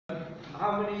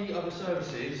how many other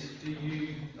services do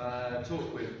you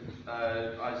talk with,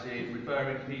 as in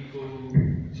referring people,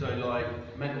 so like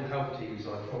mental health teams,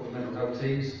 like proper mental health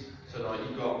teams, so like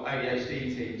you've got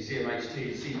ADHD teams,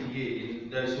 CMHT, CPE,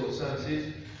 and those sort of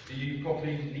services, do you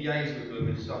properly liaise with them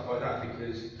and stuff like that?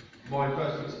 Because my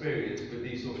personal experience with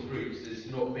these sort of groups, there's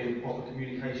not been proper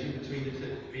communication between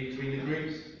the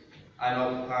groups, and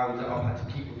I've found that I've had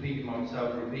to keep repeating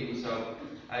myself,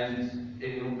 and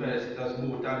in all fairness, it does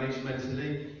more damage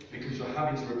mentally because you're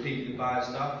having to repeat the bad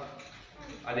stuff,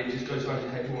 and it just goes around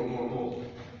your head more and more and more.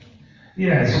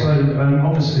 Yeah, so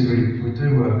obviously we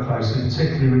do work closely,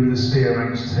 particularly with the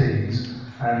CMHTs,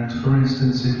 and for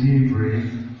instance in Newbury,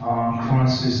 our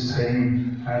crisis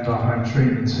team and our home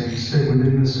treatment team sit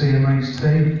within the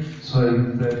CMHT, so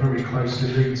they're very closely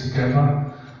linked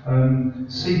together.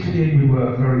 CPE we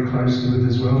work very closely with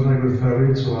as well, they refer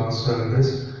into our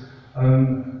service.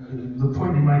 The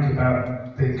point you make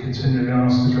about being continually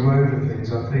asked to go over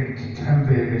things, I think can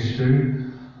be an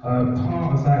issue.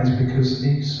 Part of that is because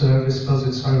each service does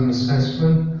its own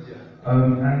assessment,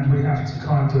 and we have to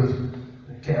kind of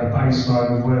get a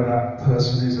baseline of where that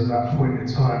person is at that point in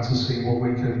time to see what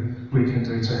we can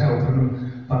do to help.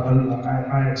 But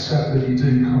I accept that you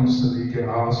do constantly get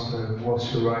asked,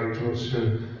 what's your age, what's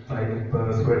your date of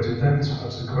birth, where do them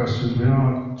types of questions. We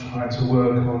are trying to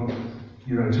work on,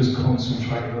 just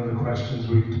concentrating on the questions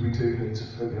we do need to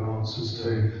fit the answers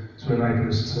to enable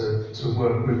us to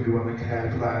work with you on the care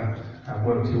plan and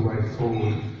work your way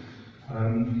forward.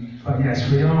 But yes,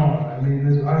 we are,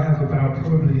 I have about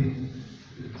probably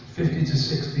 50 to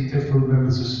 60 different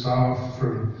members of staff,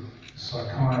 from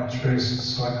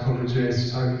psychiatrists,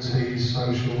 psychologists, OTs,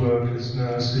 social workers,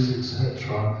 nurses,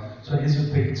 etc. So it is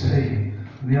a big team,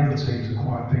 and the other teams are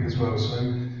quite big as well.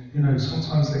 So,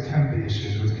 sometimes there can be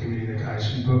issues with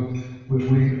communication, but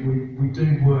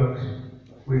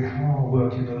we are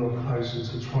working a lot closer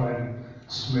to try and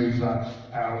smooth that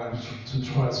out, and to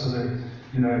try so that,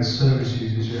 as service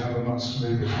users, you have a much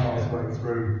smoother pathway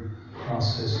through our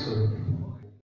system.